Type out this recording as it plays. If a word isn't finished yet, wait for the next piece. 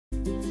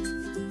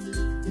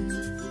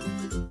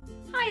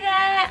Hi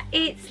there,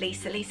 it's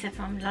Lisa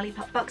from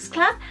Lollipop Box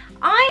Club.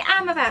 I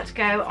am about to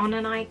go on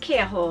an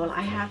Ikea haul.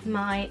 I have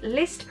my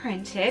list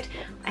printed,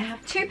 I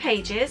have 2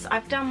 pages,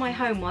 I've done my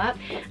homework,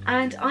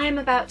 and I am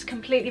about to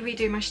completely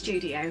redo my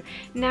studio.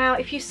 Now,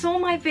 if you saw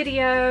my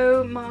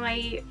video,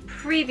 my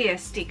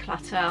previous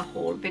declutter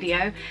haul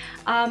video,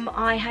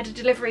 I had a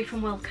delivery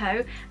from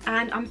Wilko,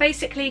 and I'm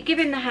basically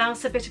giving the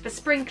house a bit of a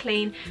spring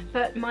clean,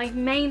 but my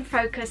main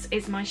focus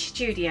is my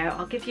studio.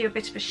 I'll give you a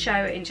bit of a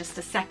show in just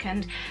a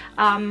second.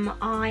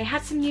 I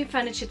had some new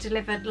furniture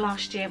delivered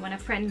last year when a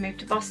friend moved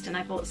to Boston.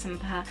 I bought some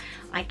of her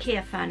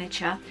Ikea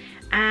furniture,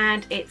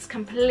 and it's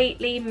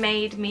completely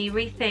made me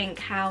rethink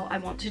how I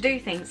want to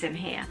do things in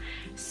here.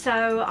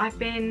 So I've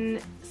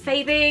been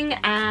saving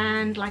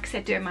and, like I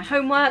said, doing my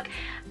homework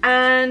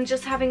and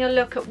just having a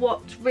look at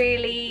what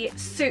really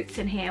suits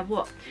in here,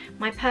 what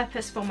my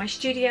purpose for my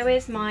studio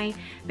is. My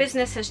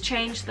business has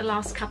changed the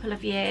last couple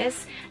of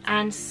years,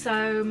 and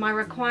so my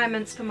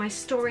requirements for my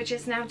storage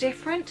is now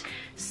different.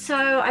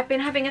 So I've been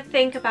having a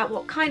think about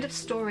what kind of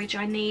storage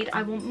I need.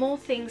 I want more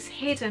things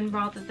hidden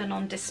rather than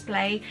on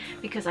display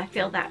because I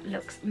feel that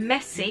looks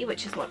messy,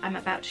 which is what I'm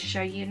about to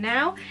show you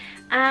now.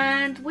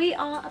 And we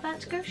are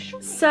about to go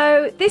shopping.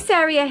 So this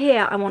area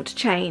here I want to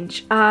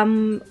change.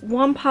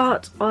 One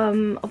part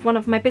of one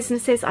of my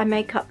businesses, I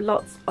make up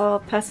lots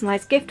of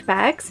personalised gift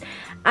bags,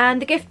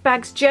 and the gift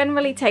bags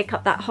generally take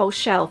up that whole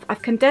shelf.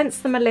 I've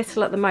condensed them a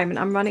little at the moment.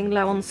 I'm running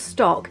low on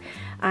stock,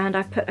 and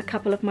I've put a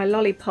couple of my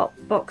Lollipop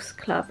Box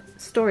Club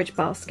storage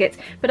baskets,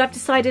 but I've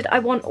decided I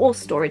want all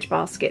storage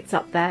baskets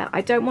up there.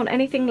 I don't want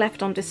anything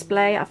left on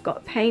display. I've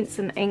got paints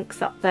and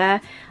inks up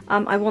there.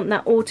 I want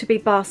that all to be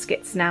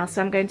baskets now,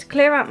 so I'm going to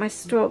clear out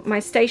my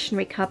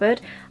stationery cupboard.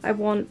 I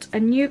want a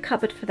new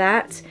cupboard for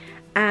that,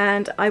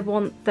 and I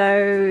want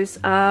those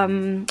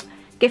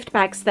gift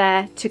bags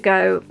there to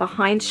go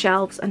behind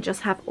shelves and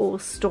just have all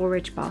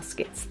storage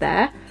baskets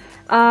there.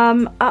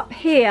 Up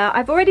here,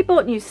 I've already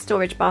bought new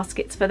storage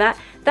baskets for that.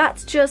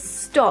 That's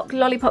just stock,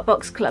 Lollipop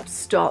Box Club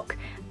stock,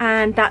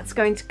 and that's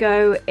going to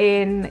go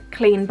in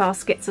clean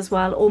baskets as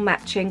well, all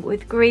matching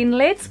with green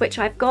lids, which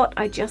I've got.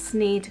 I just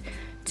need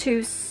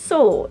to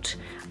sort.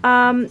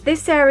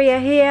 This area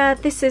here,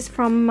 this is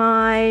from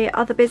my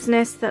other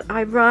business that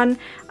I run.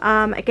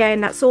 Again,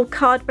 that's all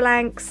card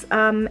blanks,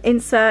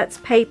 inserts,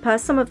 paper.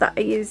 Some of that I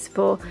use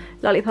for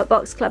Lollipop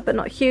Box Club, but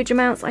not huge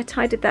amounts. I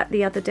tidied that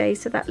the other day,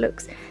 so that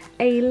looks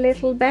a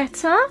little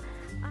better.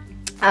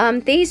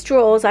 These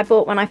drawers I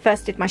bought when I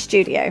first did my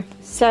studio.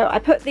 So I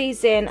put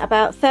these in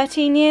about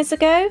 13 years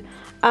ago.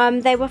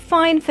 They were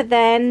fine for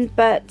then,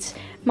 but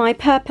my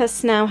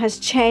purpose now has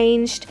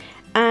changed,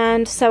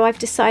 and so I've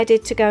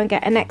decided to go and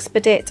get an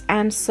Expedit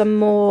and some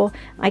more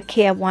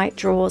Ikea white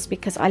drawers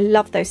because I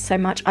love those so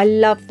much. I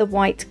love the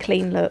white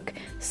clean look,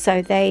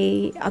 so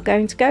they are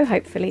going to go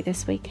hopefully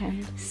this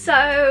weekend. So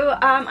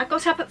I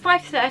got up at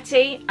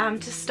 5:30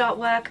 to start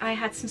work. I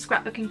had some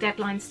scrapbooking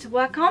deadlines to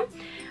work on.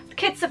 The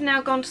kids have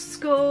now gone to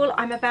school.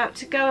 I'm about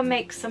to go and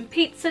make some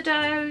pizza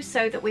dough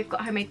so that we've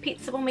got homemade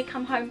pizza when we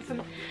come home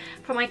from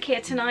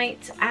Ikea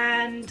tonight,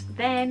 and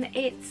then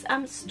it's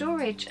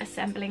storage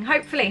assembling.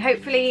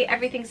 Hopefully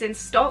everything's in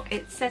stock.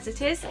 It says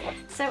it is,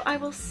 so I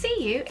will see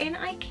you in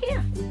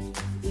Ikea.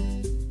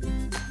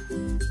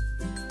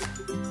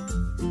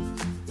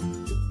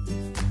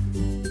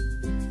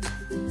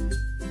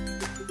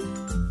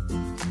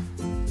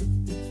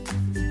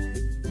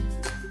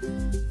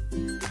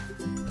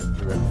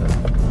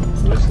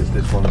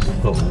 This one's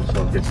full,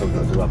 so I guess I'll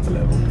go to upper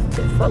level. Is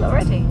it full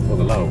already? Well,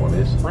 the lower one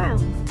is. Wow.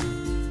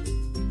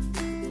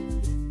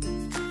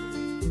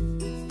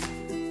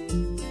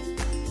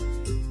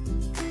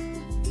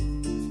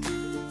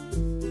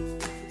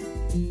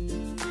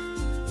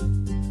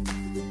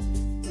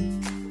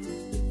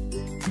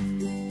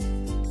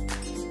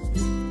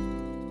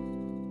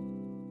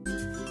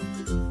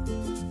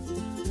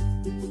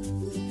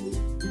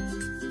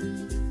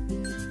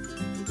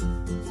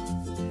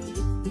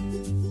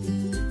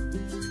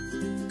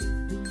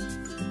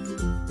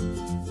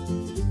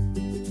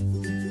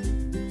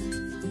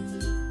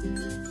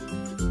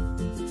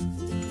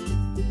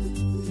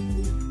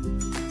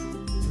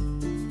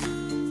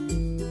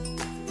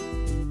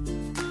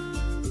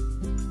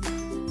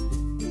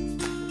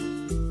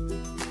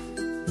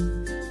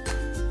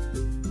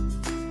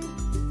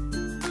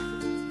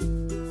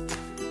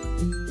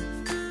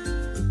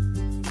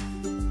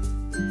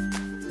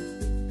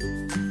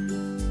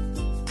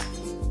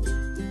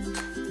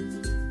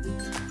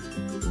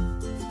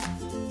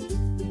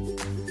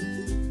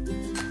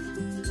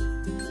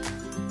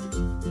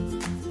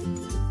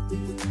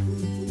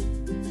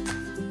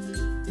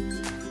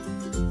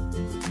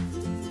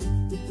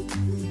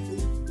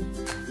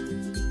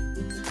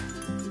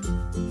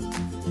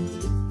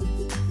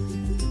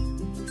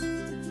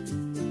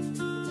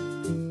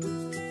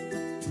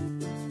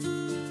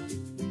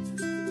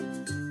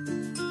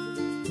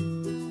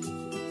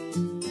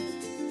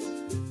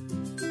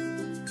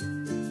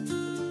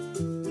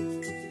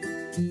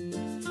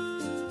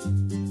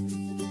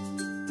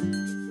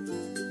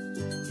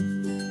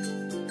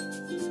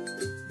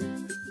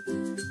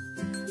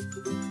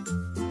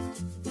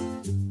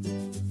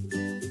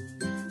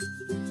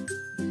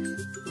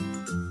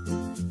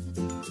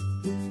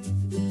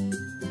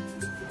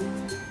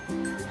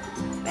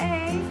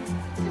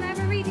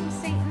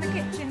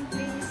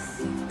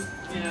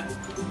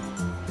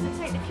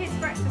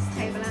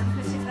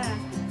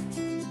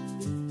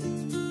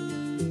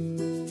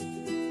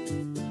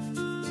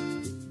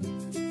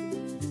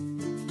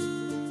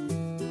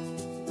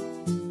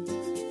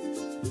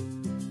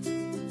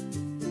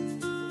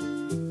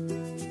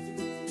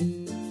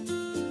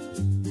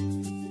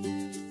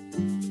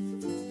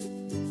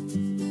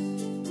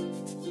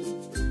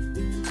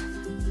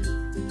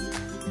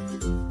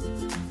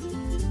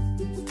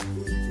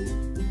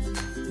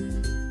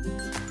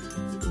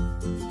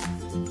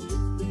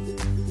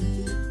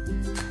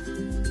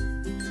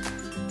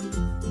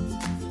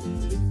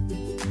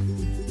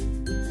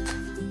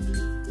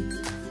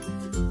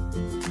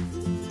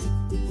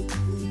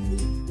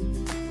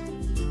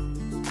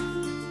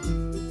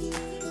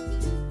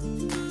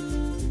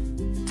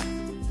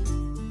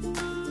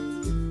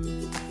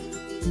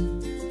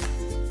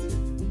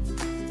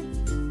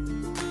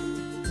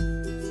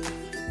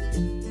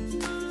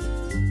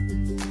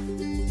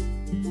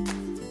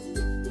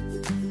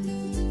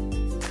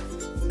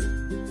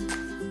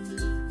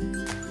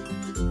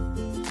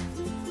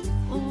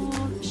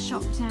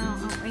 chopped out,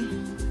 aren't we?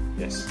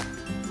 Yes. I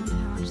wonder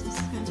how much this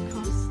is going to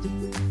cost.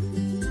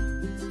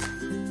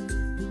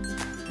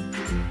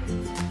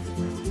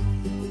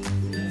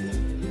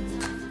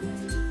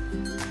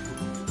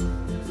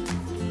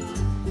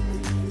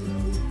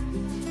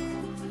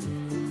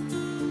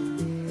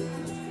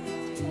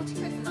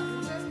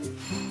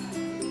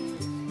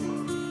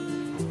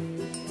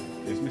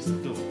 It's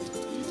Mr. Door.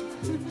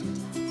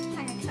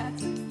 Hang a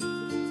curtain.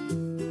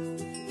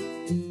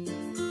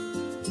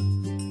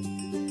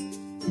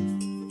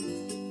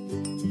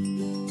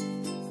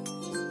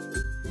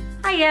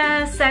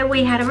 Hiya, so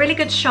we had a really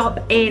good shop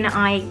in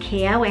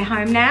Ikea. We're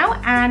home now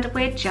and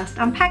we're just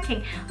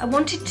unpacking. I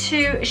wanted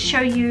to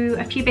show you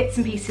a few bits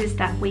and pieces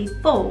that we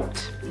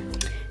bought.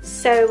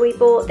 So we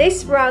bought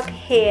this rug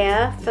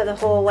here for the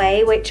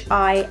hallway, which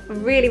I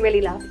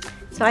really love.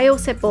 So I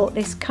also bought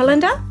this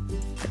colander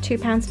for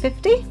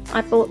 £2.50.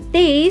 I bought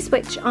these,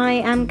 which I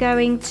am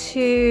going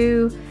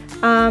to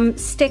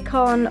stick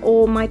on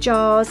all my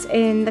jars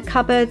in the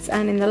cupboards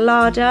and in the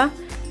larder.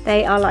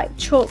 They are like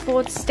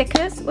chalkboard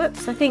stickers.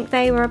 Whoops, I think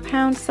they were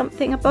 £1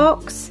 something a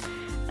box.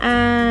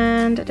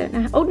 And I don't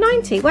know, oh,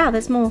 90, wow,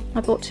 there's more. I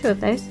bought 2 of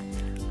those.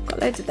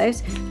 Got loads of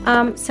those.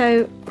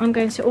 So I'm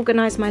going to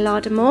organise my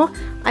larder more.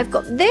 I've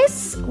got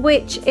this,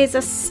 which is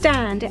a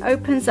stand. It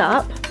opens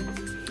up.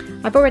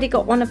 I've already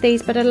got one of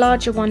these, but a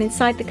larger one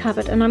inside the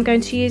cupboard, and I'm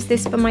going to use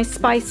this for my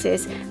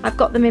spices. I've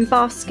got them in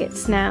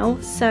baskets now,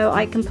 so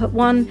I can put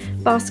one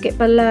basket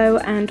below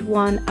and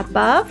one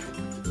above.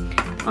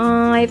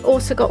 I've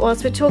also got,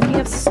 whilst we're talking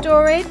of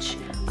storage,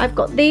 I've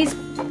got these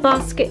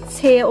baskets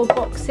here, or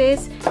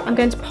boxes. I'm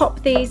going to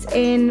pop these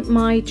in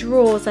my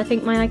drawers. I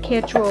think my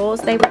Ikea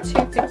drawers, they were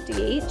 £2.50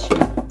 each.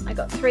 I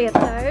got 3 of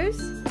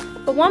those.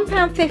 For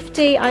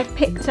 £1.50 I've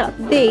picked up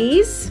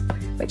these,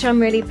 which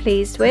I'm really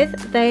pleased with.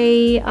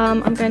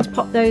 I'm going to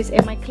pop those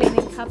in my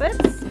cleaning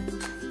cupboards.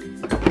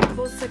 I've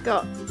also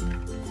got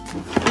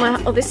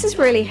oh, this is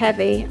really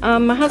heavy.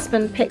 My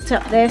husband picked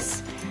up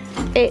this.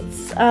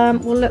 It's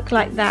will look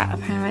like that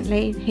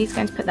apparently. He's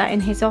going to put that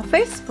in his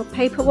office for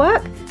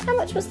paperwork. How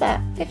much was that?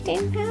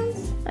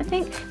 £15, I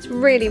think. It's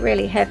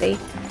really heavy.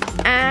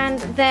 And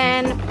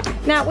then,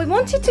 now we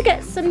wanted to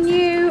get some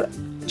new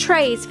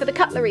trays for the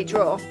cutlery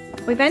drawer.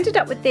 We've ended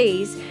up with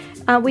these.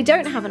 We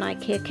don't have an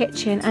Ikea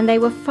kitchen and they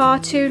were far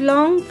too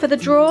long for the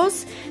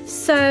drawers.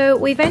 So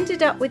we've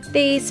ended up with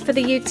these for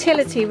the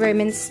utility room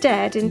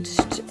instead in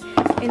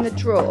the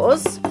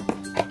drawers.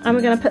 And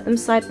we're going to put them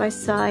side by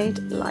side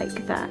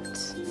like that.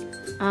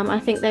 I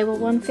think they were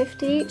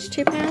 £1.50 each,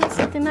 £2,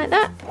 something like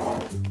that.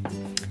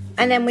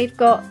 And then we've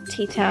got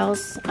tea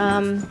towels.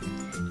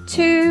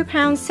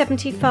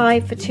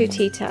 £2.75 for 2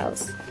 tea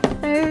towels.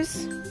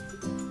 Those,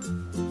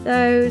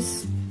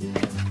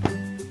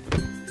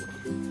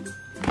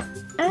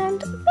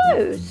 and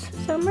those.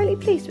 So I'm really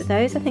pleased with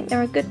those. I think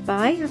they're a good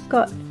buy. I've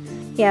got,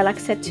 yeah, like I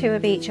said, 2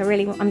 of each.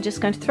 I'm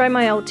just going to throw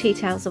my old tea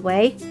towels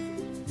away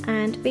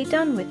and be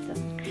done with them.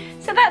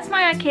 So that's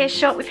my Ikea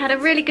shop. We've had a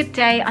really good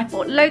day. I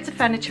bought loads of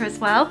furniture as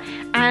well,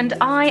 and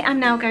I am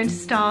now going to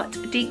start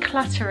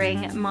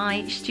decluttering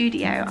my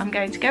studio. I'm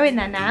going to go in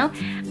there now,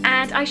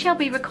 and I shall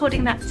be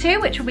recording that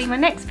too, which will be my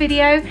next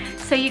video,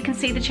 so you can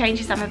see the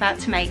changes I'm about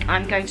to make.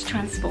 I'm going to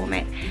transform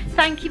it.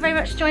 Thank you very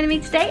much for joining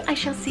me today. I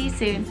shall see you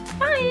soon.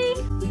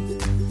 Bye!